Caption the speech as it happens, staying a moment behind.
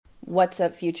What's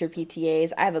up, future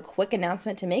PTAs? I have a quick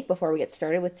announcement to make before we get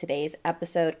started with today's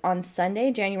episode. On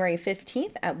Sunday, January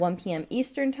 15th at 1 p.m.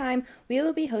 Eastern Time, we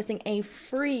will be hosting a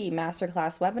free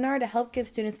masterclass webinar to help give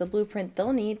students the blueprint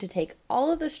they'll need to take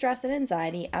all of the stress and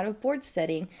anxiety out of board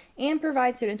studying and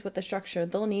provide students with the structure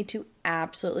they'll need to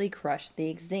absolutely crush the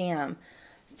exam.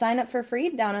 Sign up for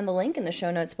free down on the link in the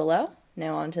show notes below.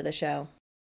 Now on to the show.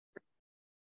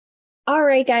 All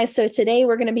right, guys. So today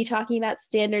we're going to be talking about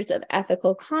standards of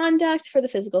ethical conduct for the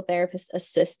physical therapist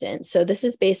assistant. So this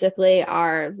is basically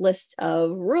our list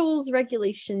of rules,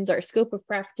 regulations, our scope of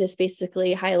practice,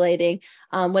 basically highlighting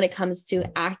when it comes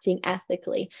to acting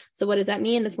ethically. So what does that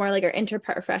mean? That's more like our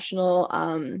interprofessional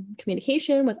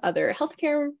communication with other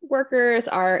healthcare workers,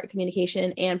 our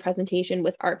communication and presentation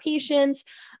with our patients,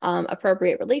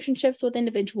 appropriate relationships with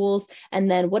individuals, and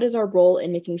then what is our role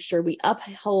in making sure we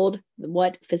uphold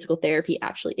what physical therapy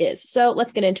actually is. So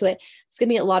let's get into it. It's going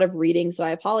to be a lot of reading, so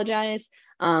I apologize.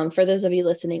 For those of you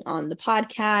listening on the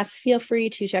podcast, feel free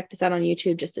to check this out on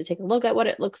YouTube just to take a look at what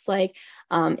it looks like.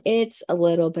 It's a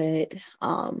little bit,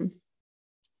 I'm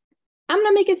going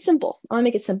to make it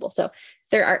simple. So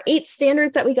there are 8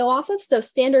 standards that we go off of. So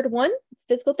standard 1,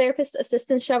 physical therapist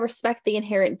assistants shall respect the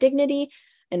inherent dignity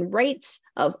and rights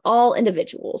of all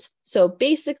individuals. So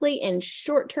basically, in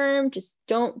short term, just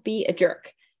don't be a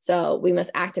jerk. So we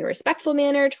must act in a respectful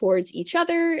manner towards each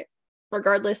other,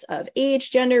 regardless of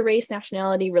age, gender, race,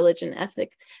 nationality, religion,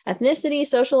 ethnicity,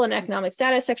 social and economic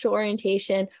status, sexual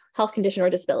orientation, health condition,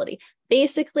 or disability.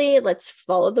 Basically, let's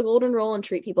follow the golden rule and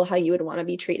treat people how you would want to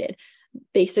be treated.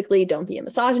 Basically, don't be a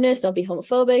misogynist, don't be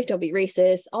homophobic, don't be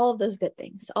racist, all those good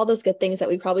things that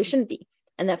we probably shouldn't be.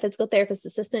 And that physical therapist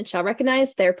assistant shall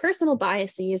recognize their personal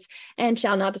biases and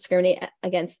shall not discriminate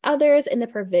against others in the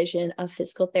provision of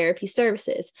physical therapy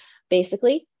services.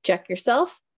 Basically, check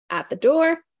yourself at the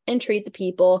door and treat the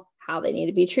people how they need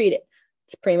to be treated.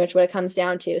 It's pretty much what it comes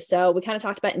down to. So we kind of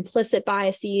talked about implicit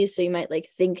biases. So you might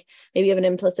think maybe you have an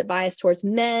implicit bias towards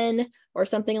men or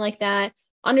something like that.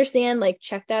 Understand,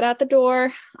 check that at the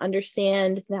door.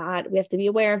 Understand that we have to be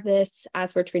aware of this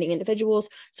as we're treating individuals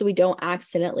so we don't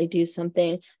accidentally do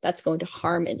something that's going to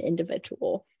harm an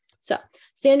individual. So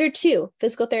standard 2,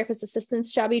 physical therapist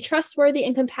assistants shall be trustworthy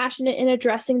and compassionate in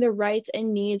addressing the rights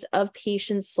and needs of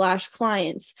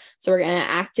patients/clients. So we're going to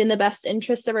act in the best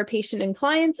interest of our patient and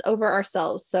clients over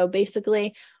ourselves. So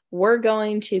basically, we're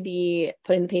going to be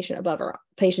putting the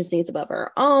patient's needs above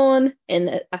our own in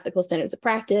the ethical standards of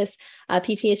practice.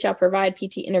 PTAs shall provide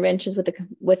PT interventions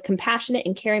with compassionate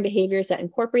and caring behaviors that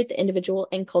incorporate the individual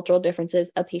and cultural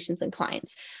differences of patients and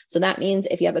clients. So that means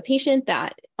if you have a patient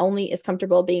that only is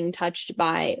comfortable being touched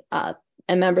by and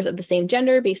members of the same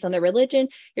gender based on their religion,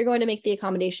 you're going to make the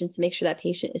accommodations to make sure that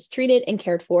patient is treated and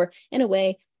cared for in a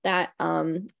way that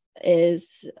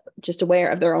is just aware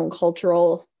of their own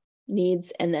cultural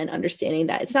needs, and then understanding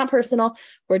that it's not personal.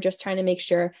 We're just trying to make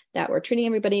sure that we're treating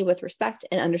everybody with respect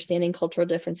and understanding cultural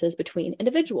differences between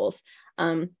individuals.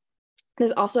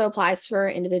 This also applies for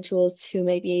individuals who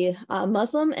may be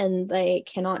Muslim and they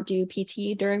cannot do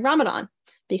PT during Ramadan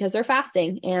because they're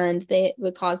fasting, and they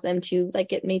would cause them to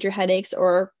get major headaches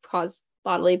or cause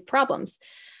bodily problems.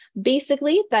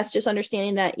 Basically, that's just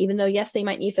understanding that even though, yes, they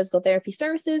might need physical therapy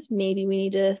services, maybe we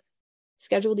need to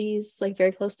schedule these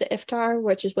very close to iftar,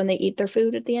 which is when they eat their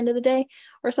food at the end of the day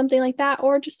or something like that,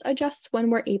 or just adjust when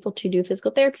we're able to do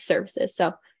physical therapy services.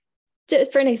 So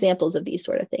different examples of these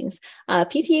sort of things.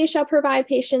 PTA shall provide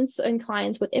patients and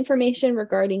clients with information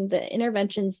regarding the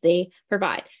interventions they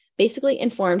provide. Basically,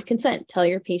 informed consent. Tell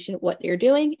your patient what you're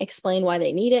doing, explain why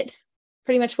they need it.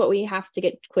 Pretty much what we have to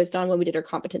get quizzed on when we did our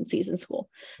competencies in school.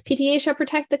 PTA shall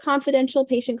protect the confidential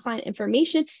patient-client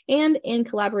information and, in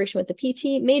collaboration with the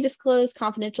PT, may disclose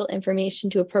confidential information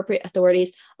to appropriate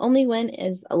authorities only when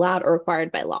is allowed or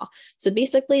required by law. So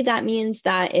basically, that means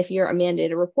that if you're a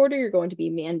mandated reporter, you're going to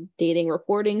be mandating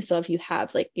reporting. So if you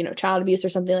have child abuse or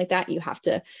something like that, you have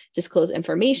to disclose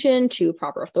information to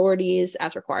proper authorities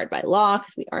as required by law,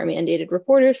 because we are mandated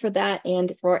reporters for that,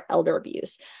 and for elder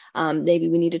abuse. Maybe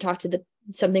we need to talk to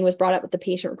something was brought up with the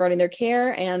patient regarding their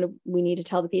care, and we need to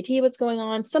tell the PT what's going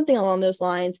on, something along those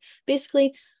lines.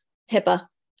 Basically, HIPAA,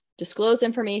 disclose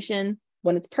information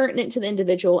when it's pertinent to the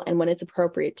individual and when it's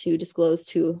appropriate to disclose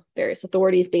to various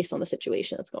authorities based on the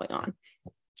situation that's going on.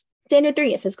 Standard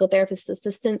 3, physical therapist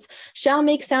assistants shall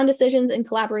make sound decisions in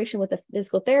collaboration with a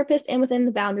physical therapist and within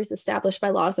the boundaries established by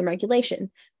laws and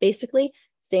regulation. Basically,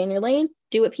 stay in your lane,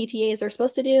 do what PTAs are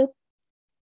supposed to do,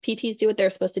 PTs do what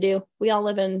they're supposed to do. We all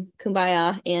live in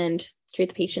Kumbaya, and treat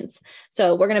the patients.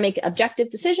 So we're going to make objective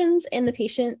decisions in the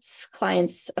patient's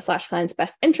client's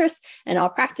best interests in all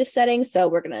practice settings. So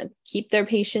we're going to keep the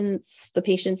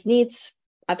patient's needs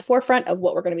at the forefront of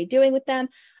what we're going to be doing with them.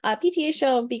 PTA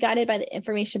shall be guided by the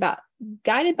information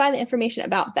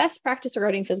about best practice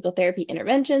regarding physical therapy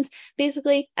interventions,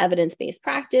 basically evidence-based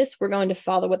practice. We're going to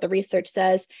follow what the research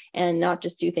says and not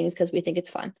just do things because we think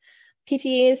it's fun.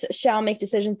 PTAs shall make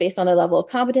decisions based on a level of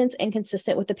competence and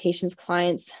consistent with the patient's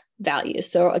client's values.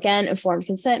 So again, informed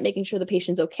consent, making sure the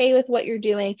patient's okay with what you're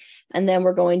doing. And then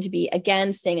we're going to be,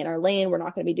 again, staying in our lane. We're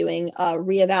not going to be doing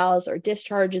reevals or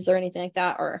discharges or anything like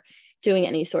that, or doing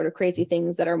any sort of crazy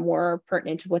things that are more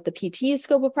pertinent to what the PT's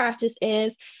scope of practice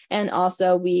is. And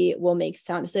also we will make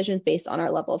sound decisions based on our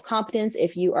level of competence.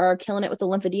 If you are killing it with the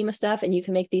lymphedema stuff and you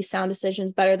can make these sound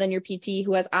decisions better than your PT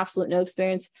who has absolute no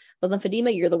experience with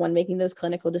lymphedema, you're the one making those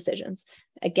clinical decisions.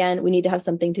 Again, we need to have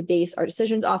something to base our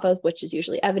decisions off of, which is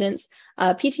usually evidence.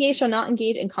 PTA shall not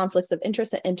engage in conflicts of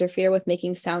interest that interfere with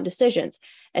making sound decisions.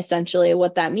 Essentially,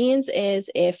 what that means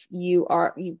is if you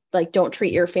don't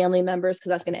treat your family members because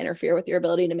that's going to interfere with your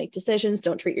ability to make decisions.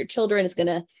 Don't treat your children. It's going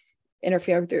to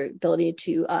interfere with your ability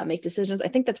to make decisions. I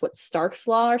think that's what Stark's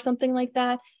law or something like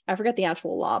that. I forget the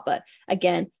actual law, but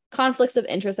again, conflicts of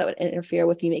interest that would interfere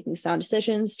with you making sound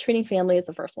decisions. Treating family is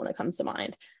the first one that comes to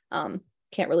mind.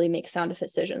 Can't really make sound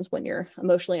decisions when you're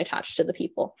emotionally attached to the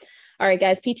people. All right,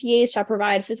 guys, PTAs shall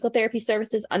provide physical therapy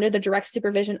services under the direct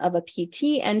supervision of a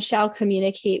PT and shall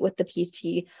communicate with the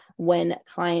PT when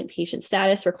client-patient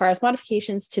status requires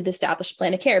modifications to the established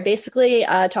plan of care. Basically,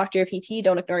 talk to your PT,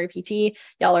 don't ignore your PT.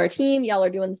 Y'all are a team. Y'all are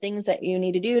doing the things that you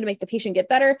need to do to make the patient get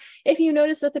better. If you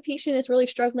notice that the patient is really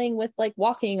struggling with like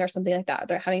walking or something like that,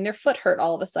 they're having their foot hurt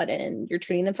all of a sudden and you're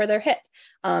treating them for their hip.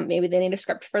 Maybe they need a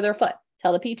script for their foot.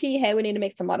 Tell the PT, hey, we need to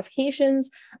make some modifications.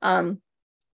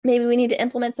 Maybe we need to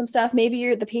implement some stuff.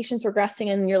 Maybe the patient's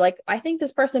regressing and you're like, I think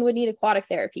this person would need aquatic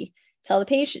therapy. Tell the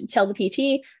patient, tell the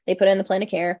PT, they put in the plan of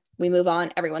care. We move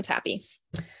on. Everyone's happy.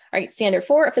 All right. Standard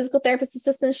 4, a physical therapist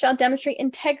assistant shall demonstrate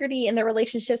integrity in their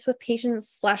relationships with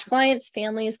patients/clients,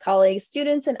 families, colleagues,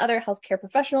 students, and other healthcare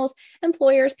professionals,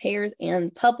 employers, payers,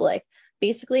 and public.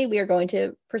 Basically, we are going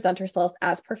to present ourselves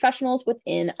as professionals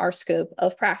within our scope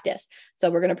of practice.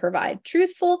 So we're going to provide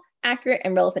truthful, accurate,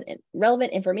 and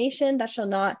relevant information that shall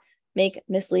not make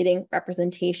misleading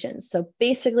representations. So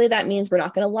basically, that means we're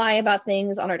not going to lie about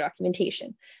things on our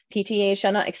documentation. PTAs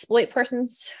shall not exploit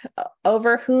persons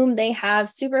over whom they have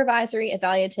supervisory,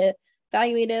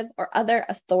 evaluative, or other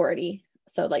authority.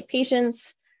 So like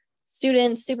patients,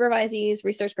 students, supervisees,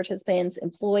 research participants,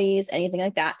 employees, anything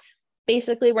like that.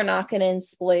 Basically, we're not going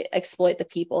to exploit the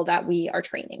people that we are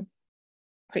training,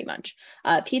 pretty much.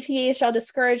 PTA shall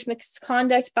discourage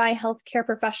misconduct by healthcare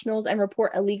professionals and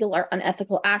report illegal or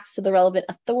unethical acts to the relevant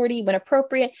authority when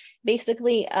appropriate.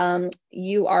 Basically,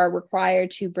 you are required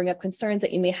to bring up concerns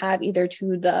that you may have either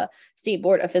to the State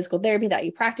Board of Physical Therapy that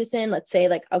you practice in. Let's say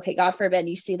like, okay, God forbid,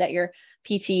 you see that your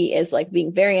PT is like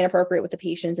being very inappropriate with the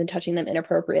patients and touching them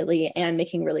inappropriately and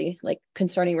making really like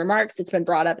concerning remarks. It's been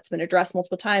brought up. It's been addressed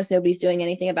multiple times. Nobody's doing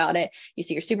anything about it. You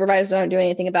see your supervisors aren't doing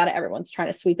anything about it. Everyone's trying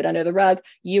to sweep it under the rug.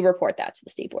 You report that to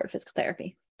the State Board of Physical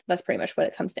Therapy. That's pretty much what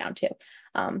it comes down to.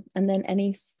 And then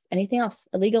anything else,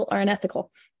 illegal or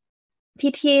unethical.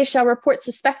 PTAs shall report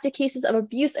suspected cases of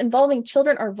abuse involving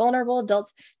children or vulnerable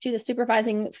adults to the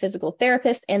supervising physical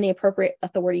therapist and the appropriate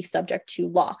authority subject to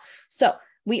law. So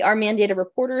we are mandated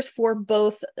reporters for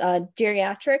both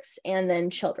geriatrics and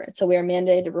then children. So we are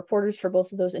mandated reporters for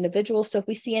both of those individuals. So if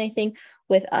we see anything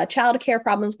with child care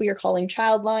problems, we are calling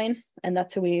Childline, and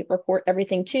that's who we report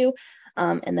everything to.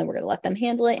 And then we're going to let them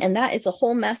handle it. And that is a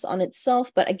whole mess on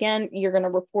itself. But again, you're going to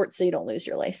report so you don't lose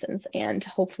your license. And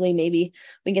hopefully maybe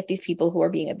we get these people who are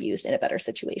being abused in a better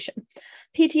situation.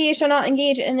 PTA shall not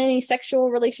engage in any sexual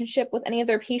relationship with any of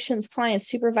their patients,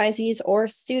 clients, supervisees, or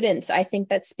students. I think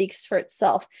that speaks for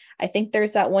itself. I think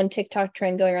there's that one TikTok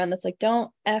trend going around that's like, don't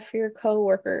F your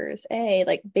coworkers. Hey,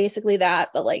 like basically that,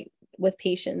 but like with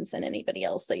patients and anybody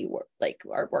else that you work, like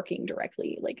are working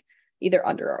directly, like either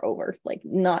under or over, like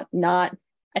not,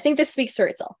 I think this speaks for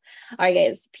itself. All right,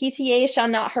 guys, PTA shall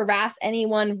not harass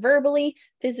anyone verbally,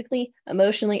 physically,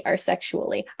 emotionally, or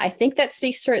sexually. I think that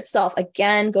speaks for itself.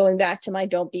 Again, going back to my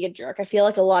don't be a jerk. I feel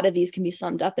like a lot of these can be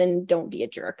summed up in don't be a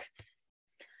jerk.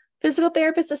 Physical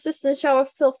therapist assistants shall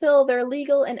fulfill their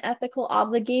legal and ethical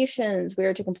obligations. We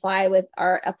are to comply with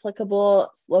our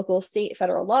applicable local, state,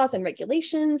 federal laws and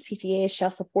regulations. PTAs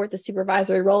shall support the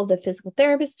supervisory role of the physical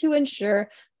therapist to ensure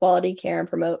quality care and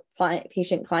promote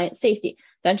patient-client safety.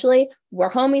 Essentially, we're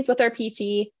homies with our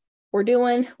PT.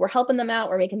 We're helping them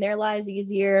out. We're making their lives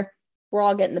easier. We're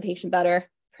all getting the patient better.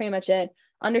 Pretty much it.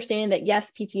 understanding that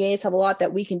yes, PTAs have a lot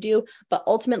that we can do, but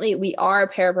ultimately we are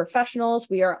paraprofessionals.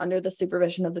 We are under the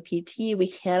supervision of the PT. We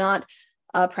cannot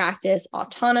practice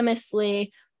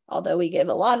autonomously, although we give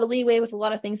a lot of leeway with a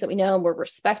lot of things that we know, and we're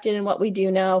respected in what we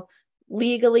do know.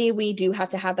 Legally, we do have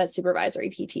to have that supervisory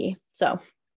PT. So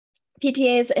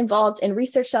PTAs involved in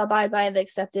research shall abide by the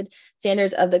accepted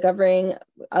standards of the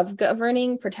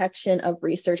governing protection of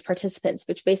research participants,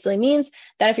 which basically means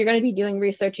that if you're going to be doing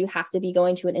research, you have to be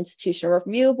going to an institutional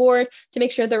review board to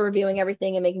make sure they're reviewing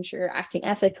everything and making sure you're acting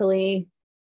ethically.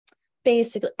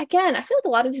 Basically, again, I feel like a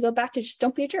lot of these go back to just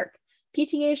don't be a jerk.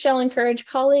 PTAs shall encourage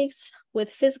colleagues with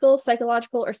physical,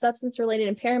 psychological, or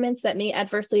substance-related impairments that may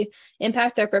adversely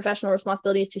impact their professional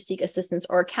responsibilities to seek assistance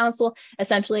or counsel.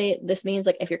 Essentially, this means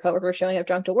like if your coworker is showing up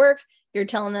drunk to work, you're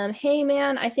telling them, hey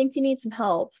man, I think you need some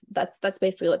help. That's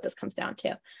basically what this comes down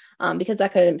to, because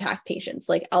that could impact patients.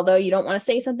 Like, although you don't want to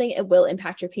say something, it will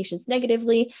impact your patients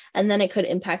negatively, and then it could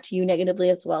impact you negatively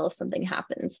as well if something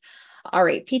happens. All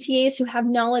right, PTAs who have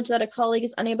knowledge that a colleague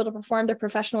is unable to perform their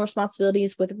professional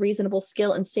responsibilities with reasonable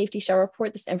skill and safety shall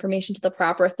report this information to the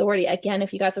proper authority. Again,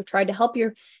 if you guys have tried to help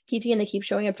your PT and they keep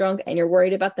showing up drunk and you're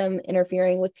worried about them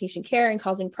interfering with patient care and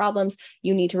causing problems,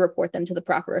 you need to report them to the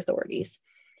proper authorities.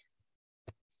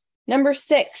 Number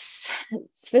 6,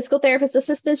 physical therapist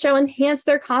assistants shall enhance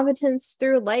their competence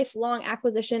through lifelong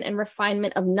acquisition and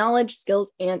refinement of knowledge, skills,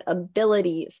 and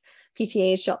abilities.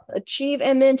 PTAs shall achieve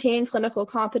and maintain clinical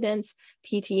competence.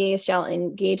 PTAs shall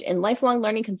engage in lifelong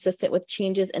learning consistent with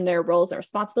changes in their roles and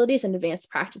responsibilities and advanced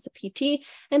practice of PT.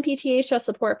 And PTAs shall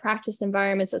support practice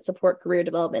environments that support career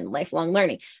development and lifelong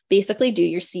learning. Basically, do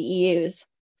your CEUs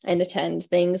and attend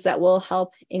things that will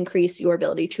help increase your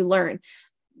ability to learn.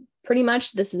 Pretty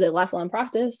much, this is a lifelong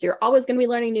practice. You're always going to be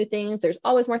learning new things. There's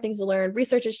always more things to learn.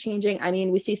 Research is changing. I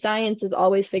mean, we see science is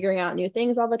always figuring out new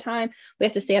things all the time. We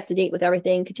have to stay up to date with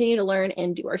everything, continue to learn,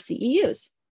 and do our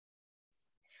CEUs.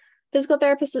 Physical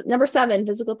therapist, number 7,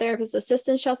 physical therapist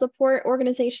assistants shall support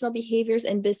organizational behaviors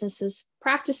and businesses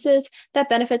practices that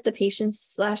benefit the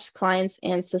patients / clients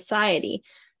and society.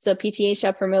 So PTA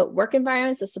shall promote work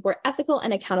environments that support ethical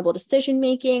and accountable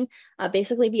decision-making,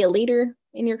 basically be a leader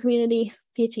in your community.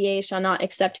 PTA shall not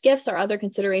accept gifts or other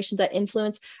considerations that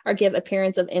influence or give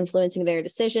appearance of influencing their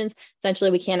decisions.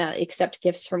 Essentially, we cannot accept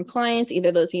gifts from clients,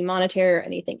 either those be monetary or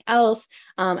anything else.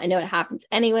 I know it happens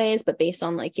anyways, but based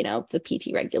on the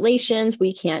PT regulations,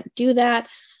 we can't do that.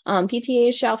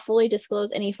 PTAs shall fully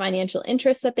disclose any financial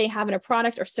interests that they have in a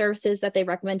product or services that they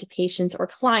recommend to patients or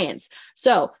clients.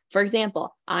 So, for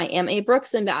example, I am a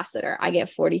Brooks ambassador. I get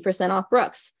 40% off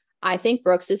Brooks. I think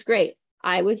Brooks is great.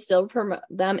 I would still promote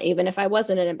them even if I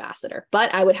wasn't an ambassador,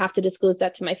 but I would have to disclose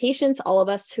that to my patients. All of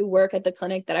us who work at the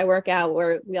clinic that I work at,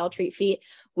 where we all treat feet,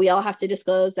 we all have to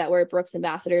disclose that we're Brooks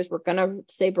ambassadors. We're going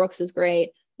to say Brooks is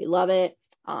great. We love it.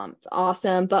 It's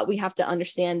awesome, but we have to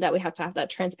understand that we have to have that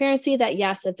transparency that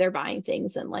yes, if they're buying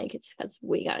things and it's because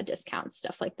we got a discount,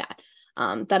 stuff like that.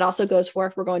 That also goes for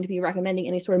if we're going to be recommending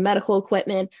any sort of medical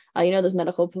equipment, those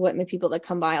medical equipment people that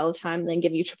come by all the time and then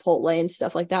give you Chipotle and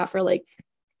stuff like that for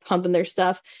pumping their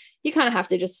stuff. You kind of have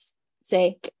to just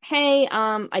say, hey,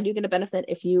 I do get a benefit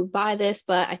if you buy this,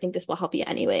 but I think this will help you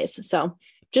anyways. So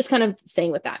just kind of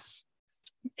saying with that.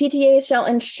 PTAs shall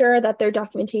ensure that their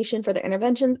documentation for their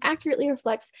interventions accurately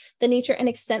reflects the nature and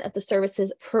extent of the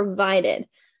services provided.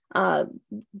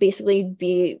 Basically,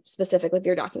 be specific with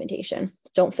your documentation.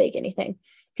 Don't fake anything.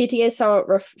 PTAs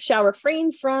shall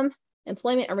refrain from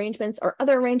employment arrangements or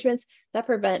other arrangements that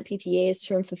prevent PTAs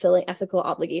from fulfilling ethical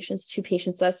obligations to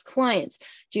patients as clients.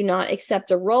 Do not accept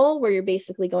a role where you're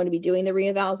basically going to be doing the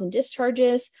reevals and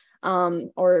discharges,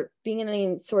 or being in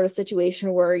any sort of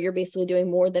situation where you're basically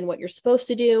doing more than what you're supposed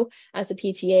to do as a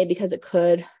PTA, because it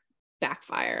could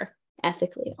backfire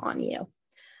ethically on you.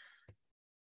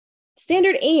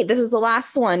 Standard 8, this is the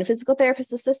last one. Physical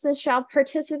therapist assistants shall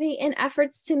participate in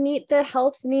efforts to meet the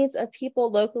health needs of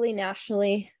people locally,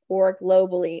 nationally, or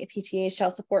globally. PTAs shall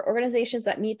support organizations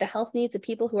that meet the health needs of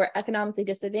people who are economically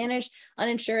disadvantaged,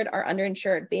 uninsured, or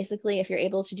underinsured. Basically, if you're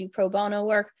able to do pro bono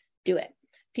work, do it.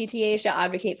 PTAs shall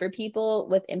advocate for people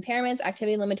with impairments,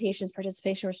 activity limitations,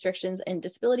 participation restrictions, and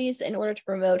disabilities in order to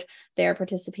promote their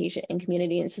participation in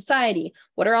community and society.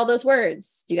 What are all those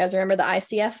words? Do you guys remember the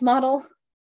ICF model?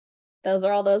 Those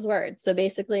are all those words. So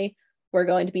basically, we're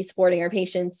going to be supporting our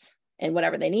patients in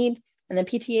whatever they need. And then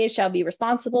PTAs shall be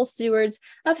responsible stewards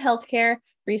of healthcare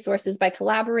resources by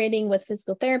collaborating with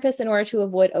physical therapists in order to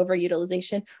avoid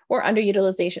overutilization or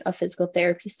underutilization of physical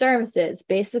therapy services.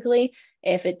 Basically,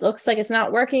 if it looks like it's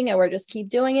not working and we're just keep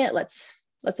doing it, let's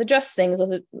adjust things.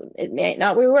 It might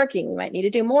not be working. We might need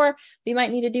to do more. We might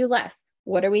need to do less.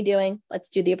 What are we doing? Let's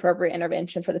do the appropriate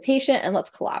intervention for the patient and let's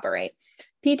collaborate.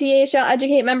 PTA shall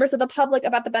educate members of the public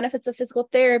about the benefits of physical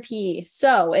therapy.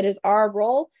 So it is our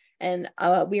role, and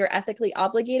we are ethically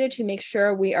obligated to make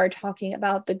sure we are talking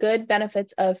about the good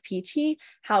benefits of PT,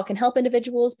 how it can help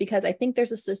individuals, because I think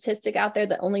there's a statistic out there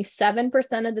that only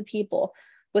 7% of the people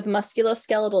with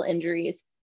musculoskeletal injuries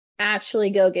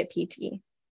actually go get PT.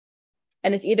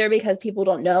 And it's either because people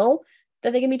don't know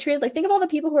that they can be treated. Like, think of all the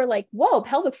people who are like, whoa,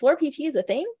 pelvic floor PT is a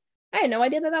thing. I had no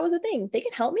idea that that was a thing. They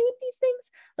can help me with these things.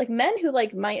 Like men who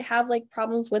like might have like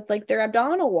problems with like their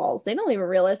abdominal walls. They don't even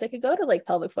realize they could go to like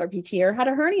pelvic floor PT or had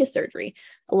a hernia surgery.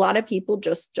 A lot of people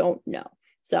just don't know.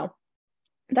 So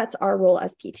that's our role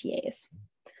as PTAs.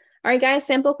 All right, guys,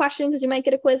 sample question, because you might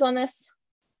get a quiz on this.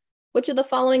 Which of the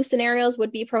following scenarios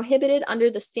would be prohibited under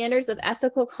the standards of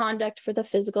ethical conduct for the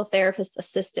physical therapist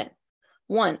assistant?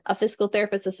 1, a physical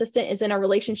therapist assistant is in a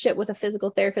relationship with a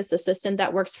physical therapist assistant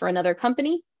that works for another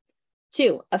company.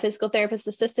 2, a physical therapist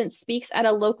assistant speaks at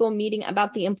a local meeting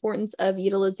about the importance of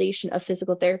utilization of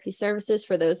physical therapy services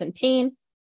for those in pain.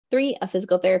 3, a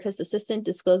physical therapist assistant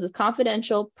discloses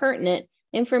confidential, pertinent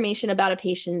information about a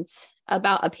patient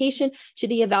to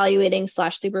the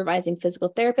evaluating/supervising physical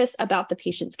therapist about the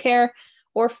patient's care.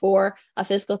 Or 4, a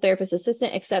physical therapist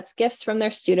assistant accepts gifts from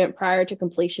their student prior to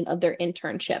completion of their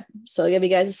internship. So I'll give you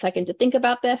guys a second to think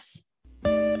about this.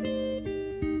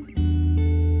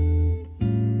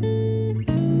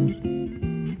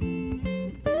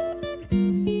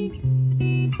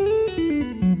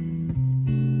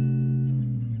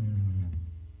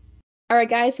 All right,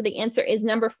 guys, so the answer is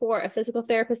number 4. A physical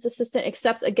therapist assistant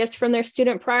accepts a gift from their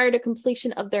student prior to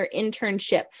completion of their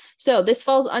internship. So this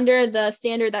falls under the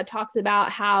standard that talks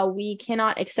about how we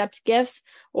cannot accept gifts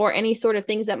or any sort of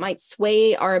things that might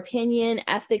sway our opinion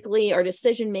ethically or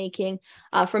decision-making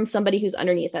from somebody who's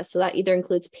underneath us. So that either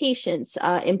includes patients,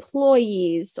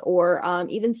 employees, or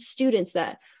even students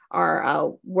that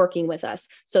are working with us.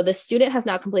 So the student has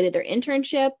not completed their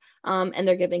internship and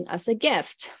they're giving us a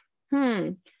gift.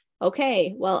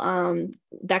 Okay, well,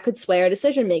 that could sway our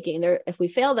decision making. If we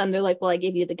fail them, they're like, well, I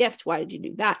gave you the gift. Why did you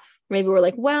do that? Maybe we're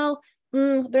like, well,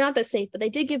 they're not that safe, but they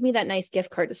did give me that nice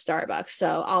gift card to Starbucks,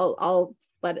 so I'll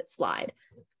let it slide.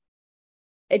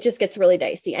 It just gets really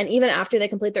dicey. And even after they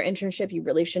complete their internship, you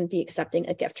really shouldn't be accepting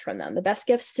a gift from them. The best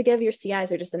gifts to give your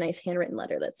CIs are just a nice handwritten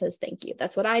letter that says thank you.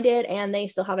 That's what I did, and they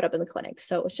still have it up in the clinic.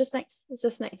 So it's just nice. It's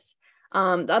just nice.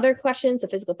 The other questions, the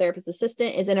physical therapist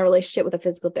assistant is in a relationship with a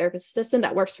physical therapist assistant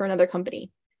that works for another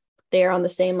company. They are on the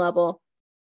same level.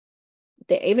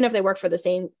 Even if they work for the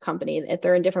same company, if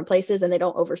they're in different places and they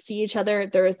don't oversee each other,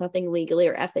 there is nothing legally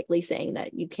or ethically saying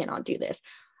that you cannot do this.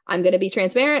 I'm going to be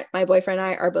transparent. My boyfriend and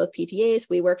I are both PTAs.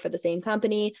 We work for the same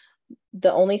company.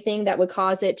 The only thing that would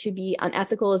cause it to be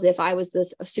unethical is if I was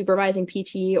this supervising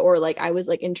PT, or like I was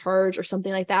like in charge or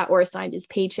something like that, or assigned his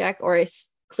paycheck, or I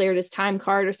cleared his time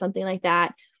card or something like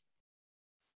that.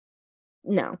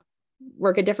 No,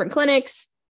 work at different clinics.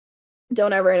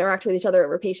 Don't ever interact with each other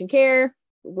over patient care.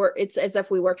 It's as if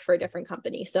we worked for a different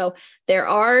company. So there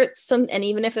are some, and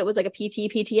even if it was like a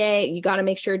PTA, you got to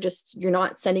make sure just you're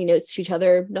not sending notes to each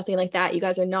other, nothing like that. You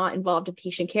guys are not involved in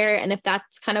patient care. And if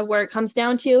that's kind of where it comes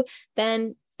down to,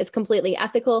 then it's completely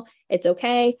ethical. It's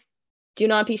okay. Do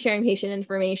not be sharing patient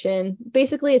information.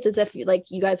 Basically, it's as if like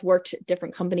you guys worked at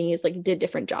different companies, like did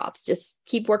different jobs. Just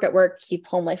keep work at work, keep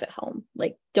home life at home.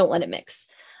 Like don't let it mix.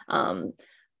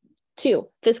 2,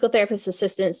 physical therapist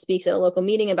assistant speaks at a local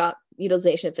meeting about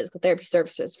utilization of physical therapy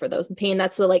services for those in pain.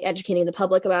 That's the like educating the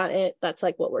public about it. That's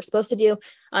like what we're supposed to do.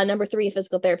 Number 3,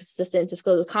 physical therapist assistant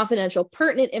discloses confidential,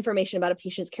 pertinent information about a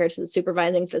patient's care to the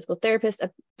supervising physical therapist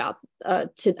about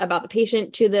the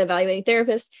patient to the evaluating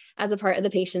therapist as a part of the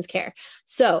patient's care.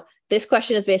 So this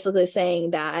question is basically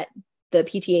saying that the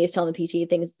PTA is telling the PTA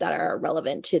things that are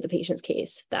relevant to the patient's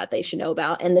case that they should know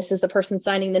about. And this is the person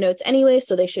signing the notes anyway,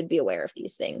 so they should be aware of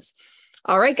these things.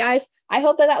 All right, guys, I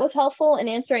hope that was helpful in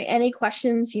answering any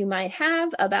questions you might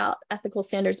have about ethical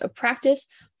standards of practice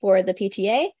for the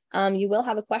PTA. You will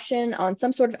have a question on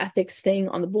some sort of ethics thing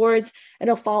on the boards.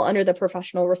 It'll fall under the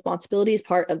professional responsibilities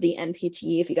part of the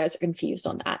NPTE if you guys are confused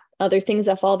on that. Other things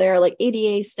that fall there are like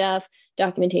ADA stuff,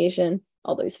 documentation,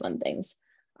 all those fun things.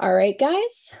 All right,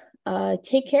 guys.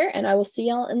 Take care, and I will see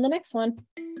y'all in the next one.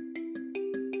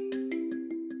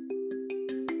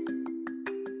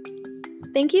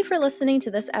 Thank you for listening to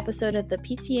this episode of the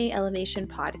PTA Elevation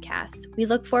Podcast. We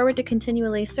look forward to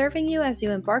continually serving you as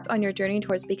you embark on your journey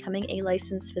towards becoming a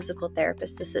licensed physical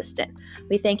therapist assistant.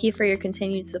 We thank you for your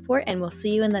continued support, and we'll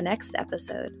see you in the next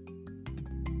episode.